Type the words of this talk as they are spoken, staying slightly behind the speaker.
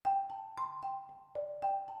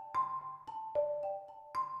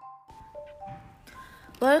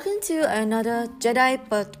Welcome to another Jedi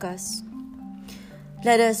podcast.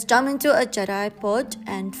 Let us jump into a Jedi pod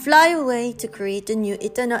and fly away to create a new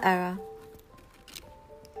eternal era.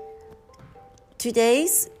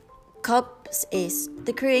 Today's cups is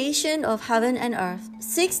the creation of heaven and earth,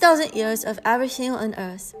 6,000 years of everything on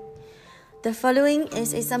earth. The following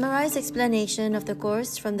is a summarized explanation of the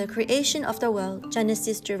course from the creation of the world,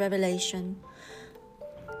 Genesis to Revelation.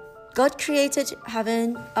 God created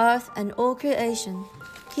heaven, earth, and all creation.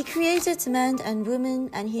 He created man and woman,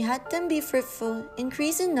 and he had them be fruitful,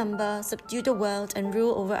 increase in number, subdue the world, and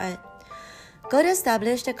rule over it. God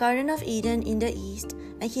established the Garden of Eden in the east,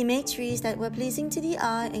 and he made trees that were pleasing to the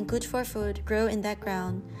eye and good for food grow in that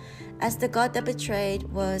ground. As the God that betrayed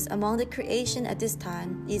was among the creation at this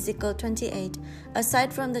time, Ezekiel 28,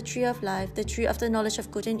 aside from the tree of life, the tree of the knowledge of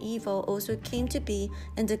good and evil also came to be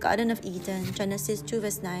in the Garden of Eden, Genesis 2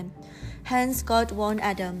 verse 9. Hence God warned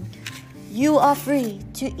Adam, "You are free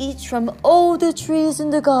to eat from all the trees in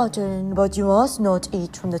the garden, but you must not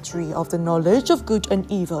eat from the tree of the knowledge of good and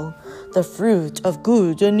evil, the fruit of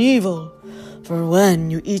good and evil. For when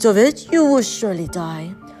you eat of it, you will surely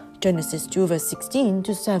die." Genesis 2 verse 16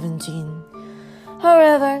 to 17.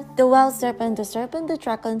 However, the wild serpent, the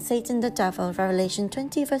dragon, Satan the devil, Revelation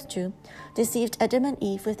 20 verse 2, deceived Adam and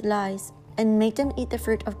Eve with lies and made them eat the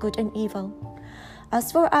fruit of good and evil.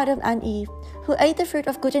 As for Adam and Eve, who ate the fruit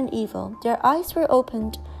of good and evil, their eyes were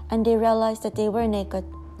opened, and they realized that they were naked.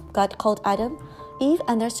 God called Adam, Eve,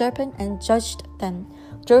 and their serpent and judged them,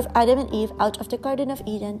 drove Adam and Eve out of the Garden of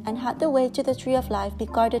Eden, and had the way to the tree of life be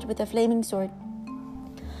guarded with a flaming sword.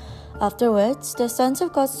 Afterwards, the sons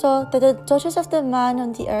of God saw that the daughters of the man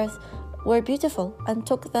on the earth were beautiful, and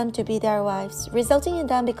took them to be their wives, resulting in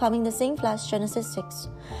them becoming the same flesh, Genesis 6.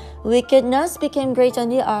 Wickedness became great on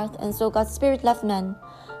the earth, and so God's Spirit left men.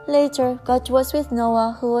 Later, God was with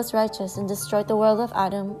Noah, who was righteous, and destroyed the world of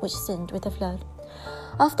Adam, which sinned with the flood.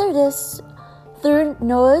 After this, through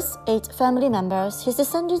Noah's 8 family members, his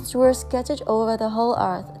descendants were scattered over the whole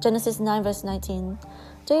earth, Genesis 9 verse 19.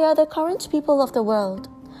 They are the current people of the world.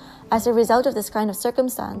 As a result of this kind of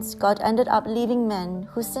circumstance, God ended up leaving men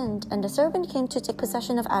who sinned, and the serpent came to take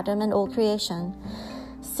possession of Adam and all creation.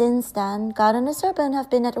 Since then, God and the serpent have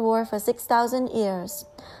been at war for 6,000 years.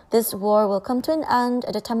 This war will come to an end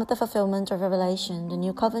at the time of the fulfillment of Revelation, the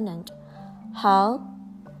New Covenant. How?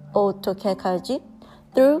 어떻게까지?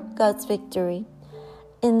 Through God's victory.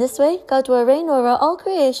 In this way, God will reign over all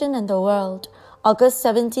creation and the world. August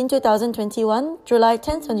 17, 2021, July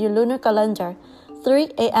 10th on your lunar calendar,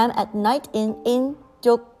 3 a.m. at night in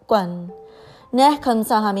인족관. 네,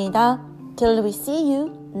 감사합니다. Till we see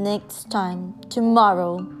you next time,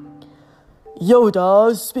 tomorrow.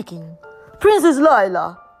 Yoda speaking. Princess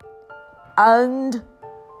Leia and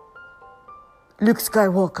Luke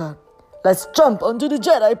Skywalker. Let's jump onto the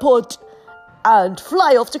Jedi pod and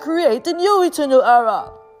fly off to create the new eternal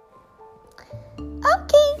era.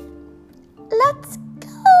 Okay, let's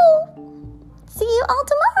go. See you all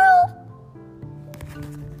tomorrow.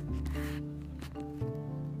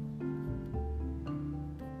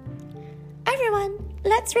 Everyone,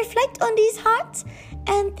 let's reflect on these hearts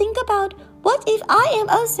and think about, what if I am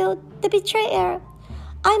also the betrayer?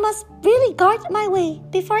 I must really guard my way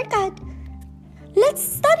before God. Let's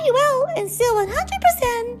study well and seal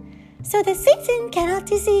 100% so that Satan cannot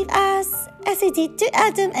deceive us as he did to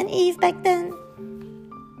Adam and Eve back then.